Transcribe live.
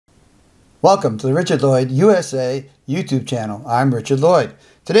Welcome to the Richard Lloyd USA YouTube channel. I'm Richard Lloyd.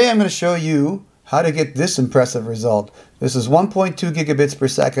 Today I'm going to show you how to get this impressive result. This is 1.2 gigabits per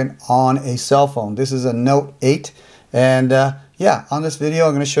second on a cell phone. This is a Note 8, and yeah, on this video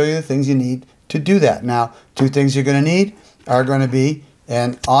I'm going to show you the things you need to do that. Now, two things you're going to need are going to be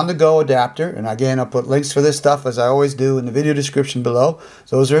an on-the-go adapter, and again I'll put links for this stuff as I always do in the video description below.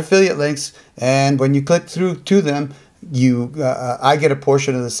 Those are affiliate links, and when you click through to them, I get a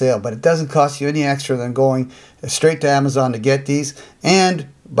portion of the sale, but it doesn't cost you any extra than going straight to Amazon to get these. And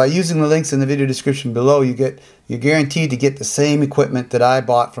by using the links in the video description below, you're guaranteed to get the same equipment that I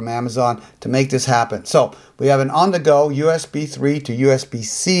bought from Amazon to make this happen. So we have an on-the-go USB 3 to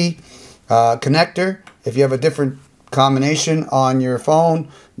USB-C connector. If you have a different combination on your phone,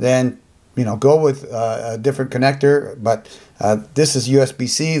 then go with a different connector. But this is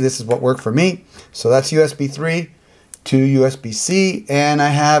USB-C. This is what worked for me. So that's USB 3 to USB-C, and I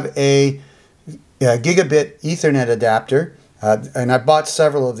have a Gigabit Ethernet adapter, and I bought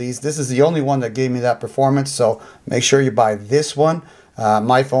several of these. This is the only one that gave me that performance, so make sure you buy this one.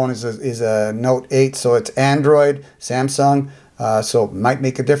 My phone is a Note 8, so it's Android, Samsung, so it might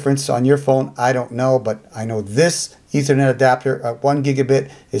make a difference on your phone. I don't know, but I know this Ethernet adapter at 1 gigabit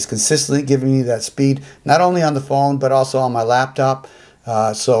is consistently giving me that speed, not only on the phone but also on my laptop.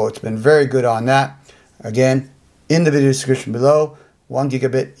 So it's been very good on that. Again, in the video description below, 1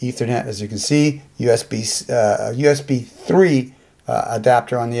 gigabit Ethernet, as you can see, USB 3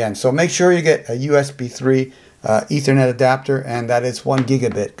 adapter on the end. So make sure you get a USB 3 Ethernet adapter, and that is 1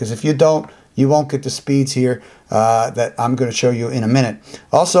 gigabit, because if you don't, you won't get the speeds here that I'm going to show you in a minute.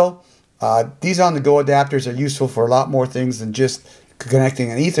 Also, these on-the-go adapters are useful for a lot more things than just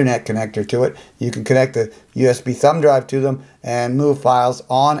connecting an Ethernet connector to it. You can connect a USB thumb drive to them and move files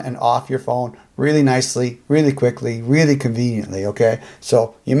on and off your phone really nicely, really quickly, really conveniently. Okay,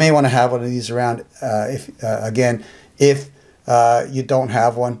 so you may want to have one of these around if you don't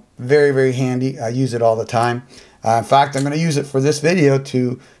have one. Very, very handy. I use it all the time. In fact, I'm going to use it for this video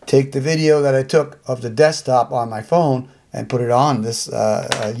to take the video that I took of the desktop on my phone and put it on this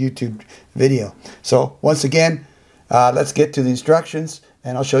YouTube video. So once again, let's get to the instructions,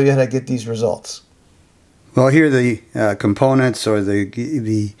 and I'll show you how to get these results. Well, here are the components, or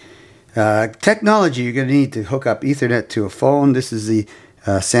the technology you're going to need to hook up Ethernet to a phone. This is the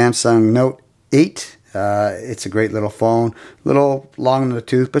Samsung Note 8. It's a great little phone, a little long in the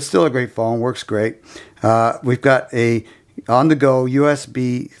tooth, but still a great phone, works great. We've got a on-the-go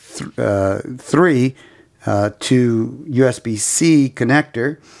USB 3 to USB-C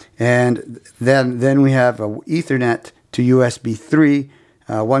connector, and then we have a Ethernet to USB 3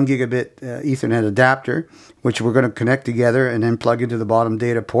 1 gigabit Ethernet adapter, which we're going to connect together and then plug into the bottom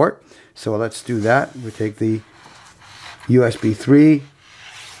data port. So let's do that. We take the USB 3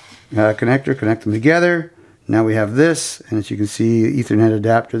 connector, connect them together. Now we have this, and as you can see, Ethernet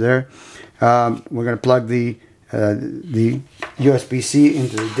adapter there. We're going to plug the USB-C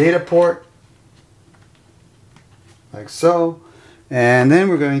into the data port, like so. And then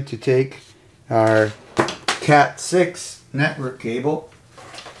we're going to take our Cat 6 network cable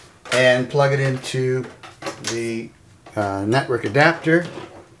and plug it into the network adapter,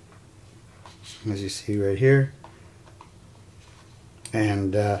 as you see right here.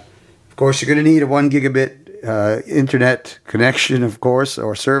 And of course, you're going to need a 1 gigabit internet connection, of course,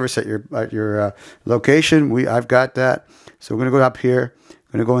 or service at your location. I've got that. So we're going to go up here.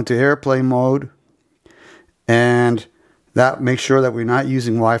 I'm going to go into airplane mode, and that makes sure that we're not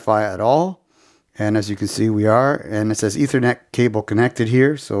using Wi-Fi at all. And as you can see, we are. And it says Ethernet cable connected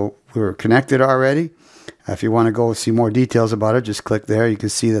here, so we're connected already. If you want to go see more details about it, just click there. You can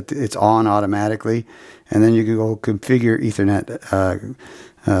see that it's on automatically, and then you can go configure Ethernet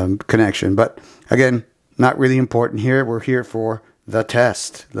connection. But again, not really important here. We're here for the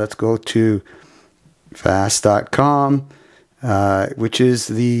test. Let's go to fast.com, which is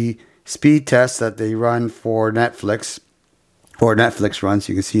the speed test that they run for Netflix, or Netflix runs.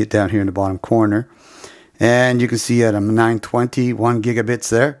 You can see it down here in the bottom corner, and you can see at a 920 1 gigabits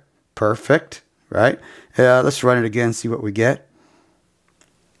there. Perfect, right? Let's run it again, see what we get.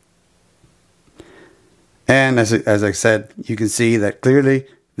 And as I said, you can see that clearly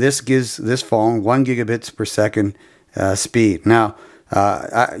this gives this phone 1 gigabits per second speed. Now,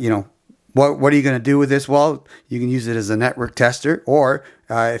 what are you going to do with this? Well, you can use it as a network tester, or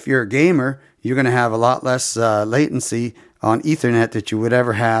if you're a gamer, you're going to have a lot less latency on Ethernet that you would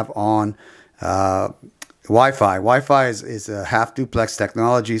ever have on Wi-Fi. Wi-Fi is a half duplex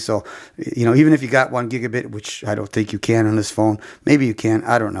technology, so even if you got 1 gigabit, which I don't think you can on this phone, maybe you can,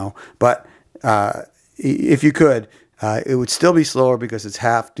 I don't know, but if you could, it would still be slower because it's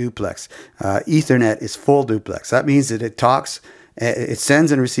half duplex. Ethernet is full duplex. That means that it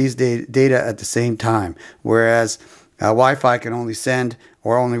sends and receives data at the same time, whereas Wi-Fi can only send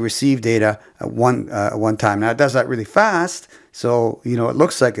or only receive data at one time. Now it does that really fast, so it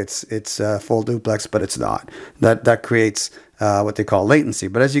looks like it's full duplex, but it's not. That creates what they call latency.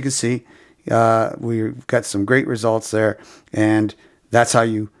 But as you can see, we've got some great results there, and that's how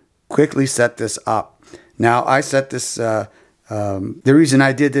you quickly set this up. Now I set this. The reason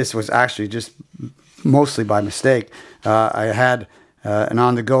I did this was actually just mostly by mistake. I had an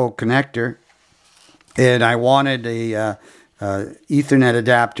on-the-go connector, and I wanted a Ethernet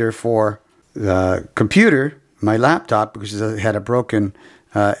adapter for the computer, my laptop, because it had a broken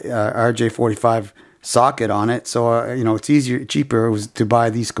RJ45 socket on it. So it's cheaper to buy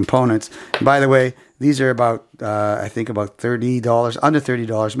these components. And by the way, these are about I think about $30, under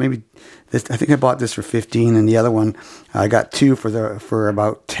 $30. Maybe this. I think I bought this for $15, and the other one I got two for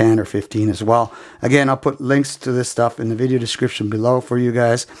about $10 or $15 as well. Again, I'll put links to this stuff in the video description below for you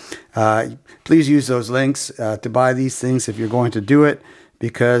guys. Please use those links to buy these things if you're going to do it,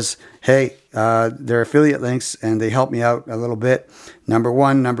 because hey, they're affiliate links and they help me out a little bit. Number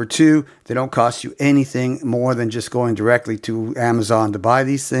one. Number two, they don't cost you anything more than just going directly to Amazon to buy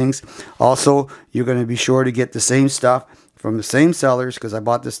these things. Also, you're going to be sure to get the same stuff from the same sellers, because I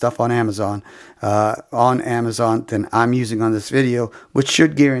bought this stuff on Amazon than I'm using on this video, which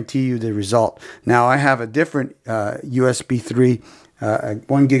should guarantee you the result. Now I have a different USB 3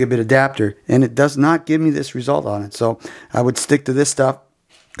 1 gigabit adapter, and it does not give me this result on it. So I would stick to this stuff,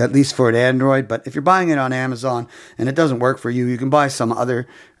 at least for an Android. But if you're buying it on Amazon and it doesn't work for you, you can buy some other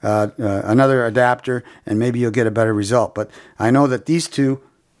another adapter, and maybe you'll get a better result. But I know that these two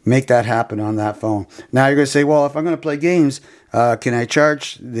make that happen on that phone. Now you're going to say, well, if I'm going to play games, can I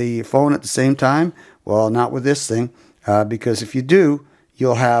charge the phone at the same time? Well, not with this thing, because if you do,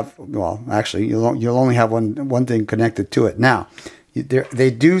 you'll have, well, actually, you'll only have one thing connected to it. Now,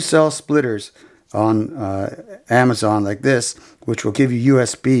 they do sell splitters on Amazon like this, which will give you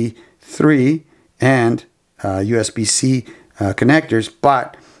USB 3 and USB-C connectors.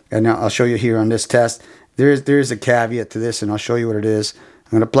 But, and I'll show you here on this test, there's a caveat to this, and I'll show you what it is.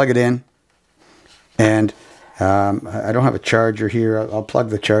 I'm going to plug it in, and I don't have a charger here. I'll plug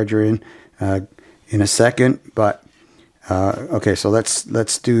the charger in a second. But okay, so let's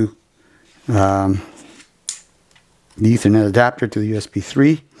do the Ethernet adapter to the USB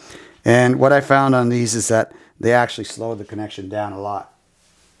 3. And what I found on these is that they actually slow the connection down a lot.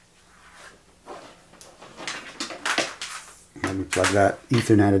 Let me plug that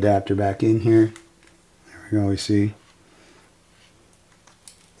Ethernet adapter back in here. There we go, we see.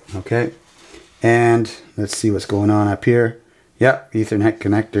 Okay, and let's see what's going on up here. Yep, Ethernet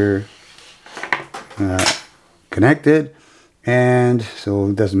connector connected. And so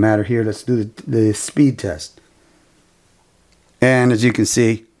it doesn't matter here. Let's do the speed test. And as you can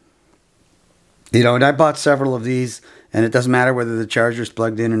see, and I bought several of these, and it doesn't matter whether the charger's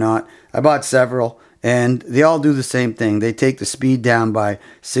plugged in or not. I bought several, and they all do the same thing. They take the speed down by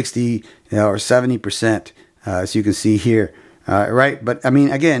 60 or 70%, as you can see here. Right, but I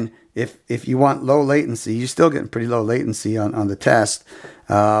mean, again, if you want low latency, you're still getting pretty low latency on the test,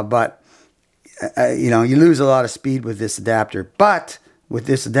 but you lose a lot of speed with this adapter. But with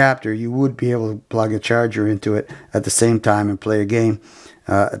this adapter, you would be able to plug a charger into it at the same time and play a game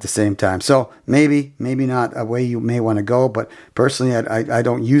at the same time. So maybe not a way you may want to go, but personally, I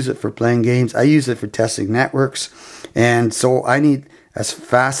don't use it for playing games. I use it for testing networks, and so I need as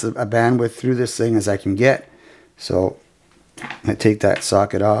fast a bandwidth through this thing as I can get. So I take that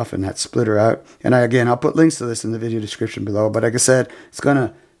socket off and that splitter out, and again, I'll put links to this in the video description below. But like I said, it's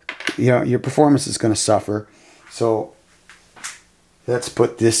gonna, your performance is gonna suffer. So let's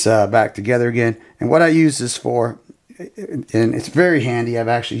put this back together again. And what I use this for, and it's very handy. I've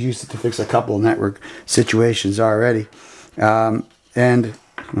actually used it to fix a couple of network situations already. And I'm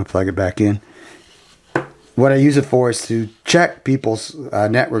gonna plug it back in. What I use it for is to check people's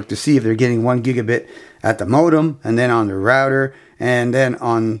network to see if they're getting 1 gigabit at the modem, and then on their router, and then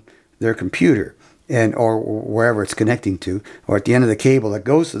on their computer, or wherever it's connecting to, or at the end of the cable that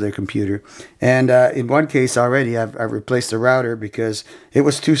goes to their computer. And in one case already, I've replaced the router because it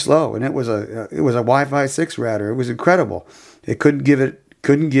was too slow, and it was a Wi-Fi 6 router. It was incredible. It couldn't give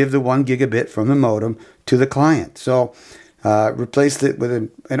the 1 gigabit from the modem to the client. So replaced it with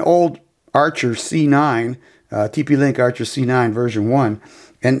an old Archer C9, TP-Link Archer C9 version 1,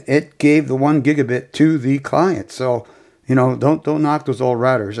 and it gave the 1 gigabit to the client. So, don't knock those old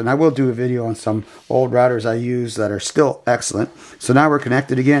routers. And I will do a video on some old routers I use that are still excellent. So now we're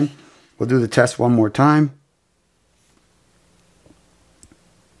connected again. We'll do the test one more time.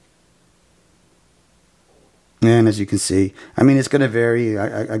 And as you can see, I mean, it's going to vary.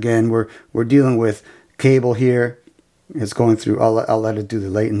 Again, we're dealing with cable here. It's going through. I'll let it do the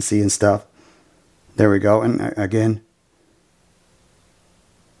latency and stuff. There we go. And again,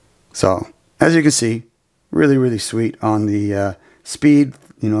 so as you can see, really sweet on the speed.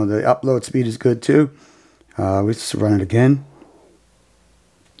 You know, the upload speed is good too. We just run it again.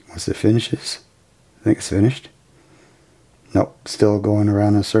 Once it finishes, I think it's finished. Nope, still going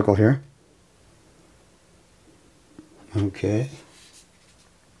around in a circle here. Okay.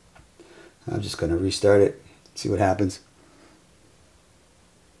 I'm just going to restart it, see what happens.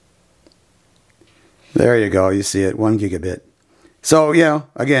 There you go, you see it, 1 gigabit. So, you know,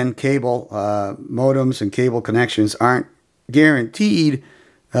 again, cable modems and cable connections aren't guaranteed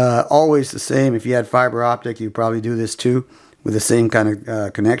always the same. If you had fiber optic, you'd probably do this too with the same kind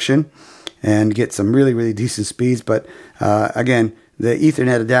of connection and get some really decent speeds. But again, the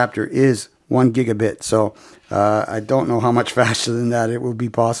Ethernet adapter is 1 gigabit, so I don't know how much faster than that it will be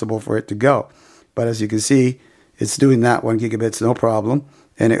possible for it to go. But as you can see, it's doing that 1 gigabits, no problem.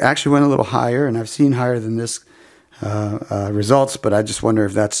 And it actually went a little higher, and I've seen higher than this results, but I just wonder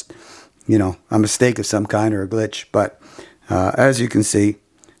if that's, you know, a mistake of some kind or a glitch. But as you can see,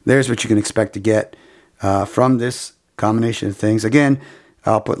 there's what you can expect to get from this combination of things. Again,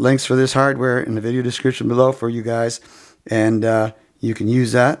 I'll put links for this hardware in the video description below for you guys, and you can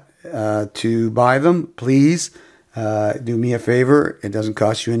use that to buy them. Please do me a favor. It doesn't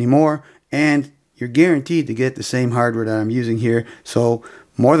cost you any more, and you're guaranteed to get the same hardware that I'm using here, so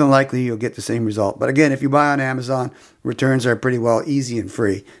more than likely you'll get the same result. But again, if you buy on Amazon, returns are pretty well easy and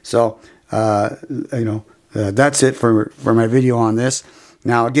free. So you know, that's it for my video on this.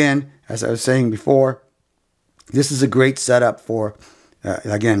 Now again, as I was saying before, this is a great setup for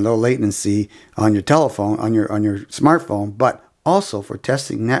again, low latency on your telephone, on your smartphone, but also for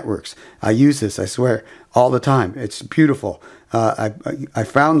testing networks. I use this, I swear, all the time. It's beautiful. I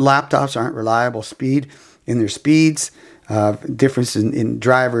found laptops aren't reliable speed in their speeds. Difference in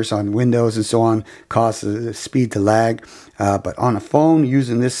drivers on Windows and so on causes the speed to lag. But on a phone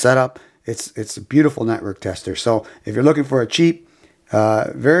using this setup, it's a beautiful network tester. So if you're looking for a cheap,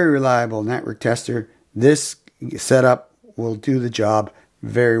 very reliable network tester, this setup will do the job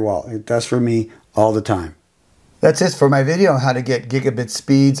very well. It does for me all the time. That's it for my video on how to get gigabit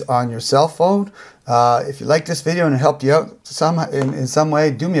speeds on your cell phone. If you like this video and it helped you out in some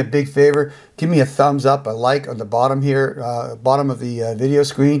way, do me a big favor. Give me a thumbs up, a like on the bottom here, bottom of the video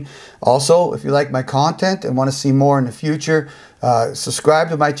screen. Also, if you like my content and want to see more in the future, subscribe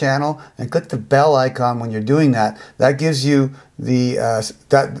to my channel and click the bell icon when you're doing that. That gives you the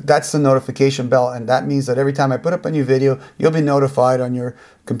that's the notification bell, and that means that every time I put up a new video, you'll be notified on your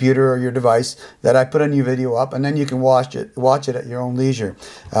computer or your device that I put a new video up, and then you can watch it at your own leisure.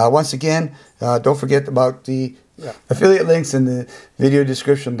 Once again, don't forget about the affiliate links in the video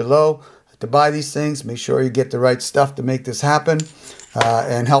description below to buy these things. Make sure you get the right stuff to make this happen,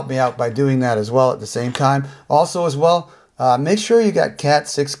 and help me out by doing that as well at the same time. Also as well, make sure you got Cat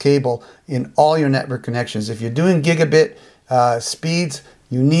 6 cable in all your network connections. If you're doing gigabit speeds,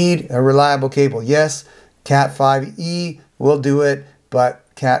 you need a reliable cable. Yes, Cat 5e will do it, but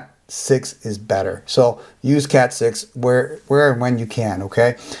Cat 6 is better. So use Cat 6 where and when you can,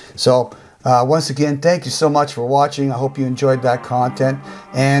 okay? So once again, thank you so much for watching. I hope you enjoyed that content,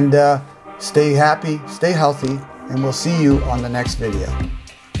 and stay happy, stay healthy, and we'll see you on the next video.